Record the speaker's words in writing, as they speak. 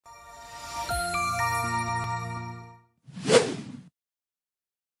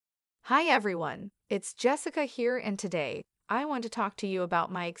Hi everyone, it's Jessica here, and today I want to talk to you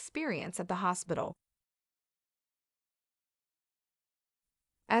about my experience at the hospital.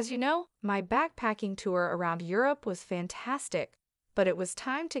 As you know, my backpacking tour around Europe was fantastic, but it was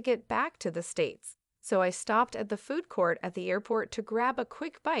time to get back to the States, so I stopped at the food court at the airport to grab a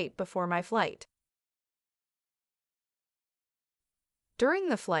quick bite before my flight. During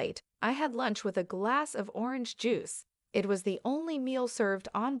the flight, I had lunch with a glass of orange juice. It was the only meal served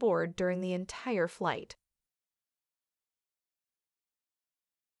on board during the entire flight.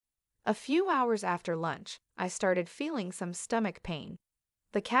 A few hours after lunch, I started feeling some stomach pain.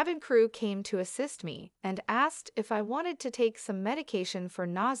 The cabin crew came to assist me and asked if I wanted to take some medication for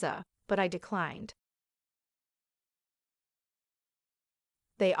nausea, but I declined.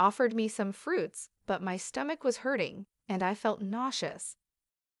 They offered me some fruits, but my stomach was hurting and I felt nauseous.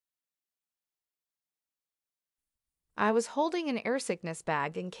 I was holding an air sickness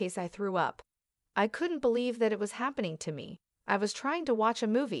bag in case I threw up. I couldn't believe that it was happening to me. I was trying to watch a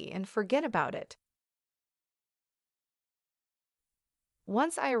movie and forget about it.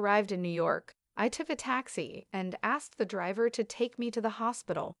 Once I arrived in New York, I took a taxi and asked the driver to take me to the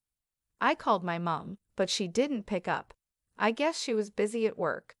hospital. I called my mom, but she didn't pick up. I guess she was busy at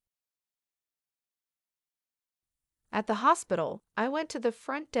work. At the hospital, I went to the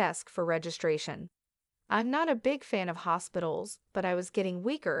front desk for registration. I'm not a big fan of hospitals, but I was getting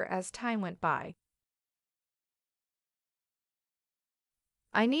weaker as time went by.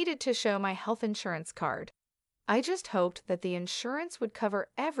 I needed to show my health insurance card. I just hoped that the insurance would cover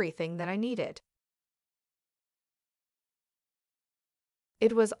everything that I needed.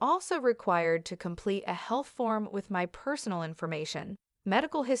 It was also required to complete a health form with my personal information,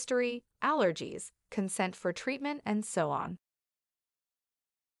 medical history, allergies, consent for treatment, and so on.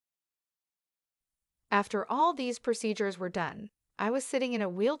 After all these procedures were done, I was sitting in a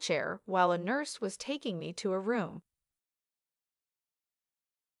wheelchair while a nurse was taking me to a room.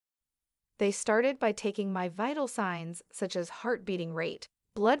 They started by taking my vital signs such as heart beating rate,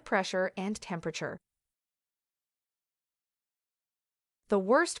 blood pressure, and temperature. The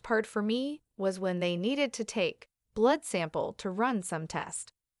worst part for me was when they needed to take blood sample to run some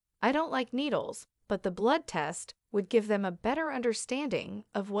test. I don't like needles, but the blood test would give them a better understanding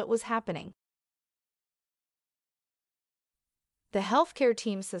of what was happening. The healthcare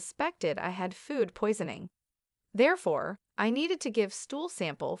team suspected I had food poisoning. Therefore, I needed to give stool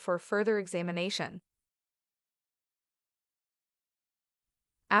sample for further examination.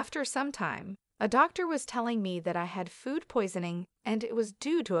 After some time, a doctor was telling me that I had food poisoning and it was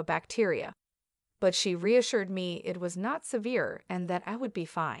due to a bacteria, but she reassured me it was not severe and that I would be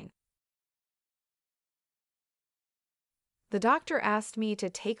fine. The doctor asked me to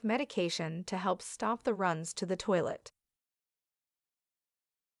take medication to help stop the runs to the toilet.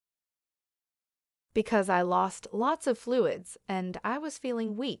 Because I lost lots of fluids and I was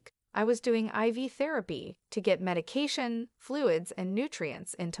feeling weak, I was doing IV therapy to get medication, fluids, and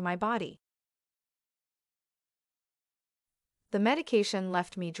nutrients into my body. The medication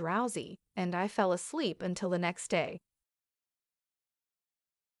left me drowsy, and I fell asleep until the next day.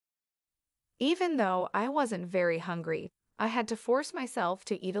 Even though I wasn't very hungry, I had to force myself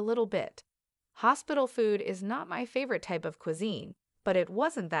to eat a little bit. Hospital food is not my favorite type of cuisine, but it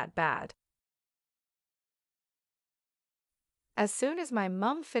wasn't that bad. As soon as my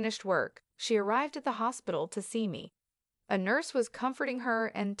mom finished work, she arrived at the hospital to see me. A nurse was comforting her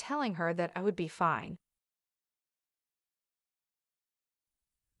and telling her that I would be fine.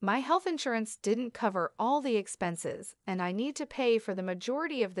 My health insurance didn't cover all the expenses, and I need to pay for the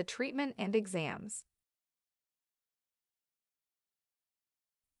majority of the treatment and exams.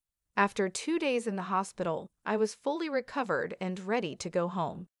 After 2 days in the hospital, I was fully recovered and ready to go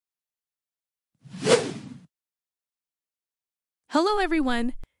home. Hello,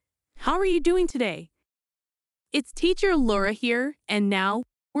 everyone. How are you doing today? It's teacher Laura here, and now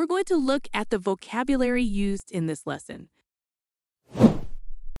we're going to look at the vocabulary used in this lesson.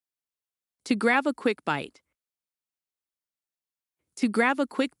 To grab a quick bite. To grab a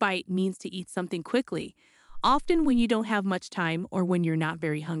quick bite means to eat something quickly, often when you don't have much time or when you're not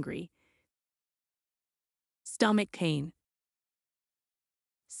very hungry. Stomach pain.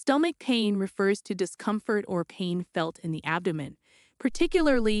 Stomach pain refers to discomfort or pain felt in the abdomen,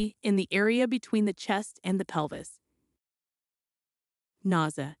 particularly in the area between the chest and the pelvis.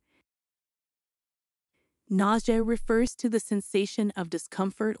 Nausea. Nausea refers to the sensation of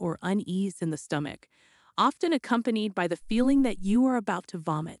discomfort or unease in the stomach, often accompanied by the feeling that you are about to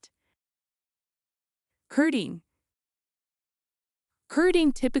vomit. Hurting.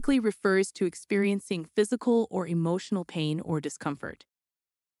 Hurting typically refers to experiencing physical or emotional pain or discomfort.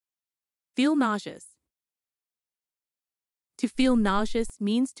 Feel nauseous. To feel nauseous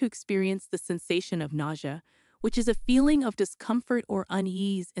means to experience the sensation of nausea, which is a feeling of discomfort or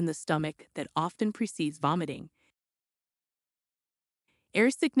unease in the stomach that often precedes vomiting. Air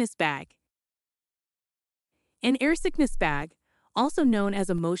sickness bag. An air sickness bag, also known as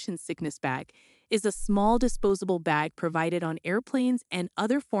a motion sickness bag, is a small disposable bag provided on airplanes and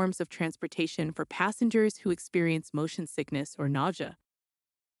other forms of transportation for passengers who experience motion sickness or nausea.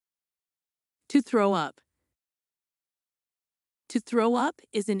 To throw up. To throw up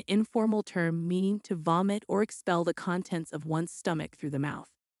is an informal term meaning to vomit or expel the contents of one's stomach through the mouth.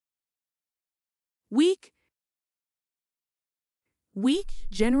 Weak. Weak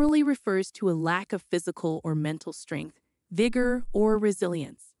generally refers to a lack of physical or mental strength, vigor, or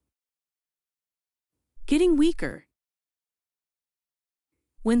resilience. Getting weaker.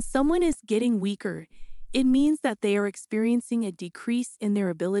 When someone is getting weaker, it means that they are experiencing a decrease in their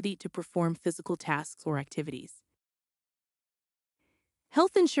ability to perform physical tasks or activities.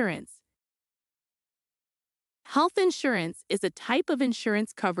 Health insurance. Health insurance is a type of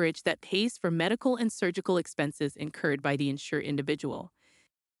insurance coverage that pays for medical and surgical expenses incurred by the insured individual.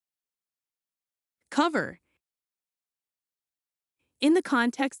 Cover. In the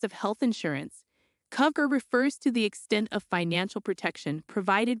context of health insurance, cover refers to the extent of financial protection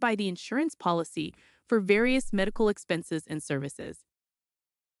provided by the insurance policy for various medical expenses and services.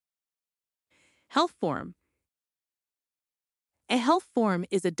 Health form. A health form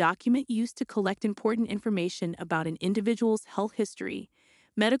is a document used to collect important information about an individual's health history,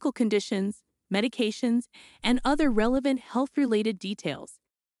 medical conditions, medications, and other relevant health-related details.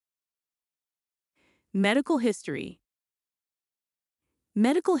 Medical history.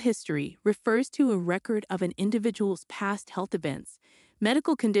 Medical history refers to a record of an individual's past health events,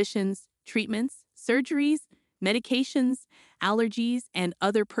 medical conditions, treatments, surgeries, medications, allergies, and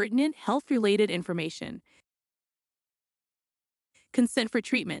other pertinent health-related information. Consent for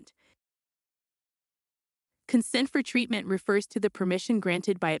treatment. Consent for treatment refers to the permission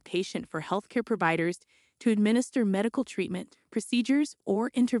granted by a patient for healthcare providers to administer medical treatment, procedures, or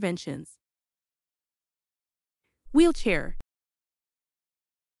interventions. Wheelchair.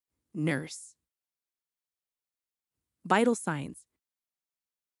 Nurse. Vital signs.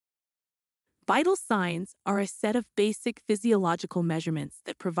 Vital signs are a set of basic physiological measurements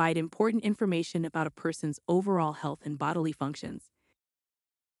that provide important information about a person's overall health and bodily functions.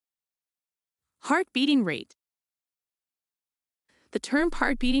 Heart beating rate. The term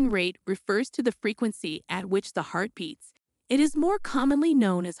heart beating rate refers to the frequency at which the heart beats. It is more commonly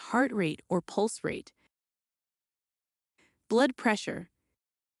known as heart rate or pulse rate. Blood pressure.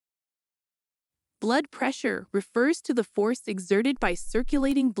 Blood pressure refers to the force exerted by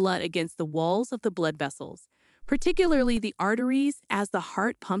circulating blood against the walls of the blood vessels, particularly the arteries, as the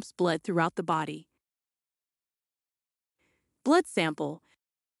heart pumps blood throughout the body. Blood sample.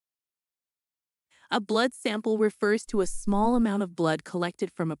 A blood sample refers to a small amount of blood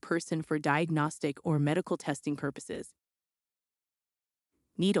collected from a person for diagnostic or medical testing purposes.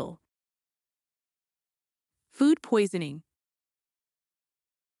 Needle. Food poisoning.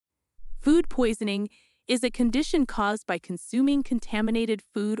 Food poisoning is a condition caused by consuming contaminated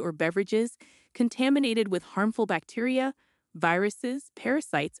food or beverages contaminated with harmful bacteria, viruses,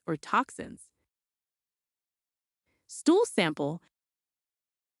 parasites, or toxins. Stool sample.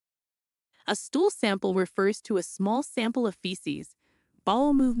 A stool sample refers to a small sample of feces,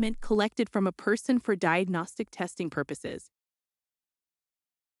 bowel movement collected from a person for diagnostic testing purposes.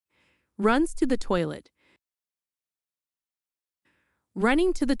 Runs to the toilet.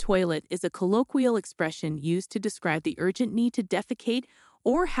 Running to the toilet is a colloquial expression used to describe the urgent need to defecate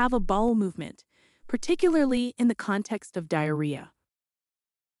or have a bowel movement, particularly in the context of diarrhea.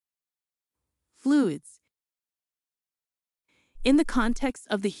 Fluids. In the context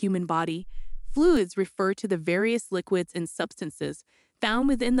of the human body, fluids refer to the various liquids and substances found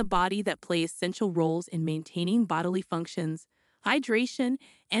within the body that play essential roles in maintaining bodily functions, hydration,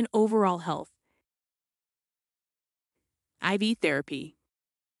 and overall health. IV therapy.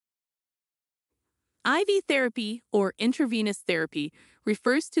 IV therapy, or intravenous therapy,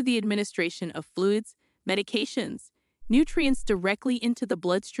 refers to the administration of fluids, medications, nutrients directly into the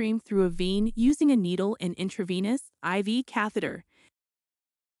bloodstream through a vein using a needle and intravenous IV catheter.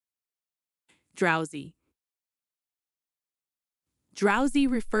 Drowsy. Drowsy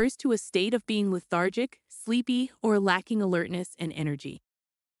refers to a state of being lethargic, sleepy, or lacking alertness and energy.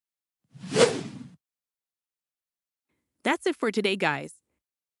 That's it for today, guys.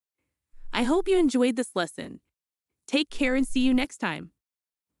 I hope you enjoyed this lesson. Take care and see you next time.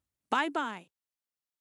 Bye-bye.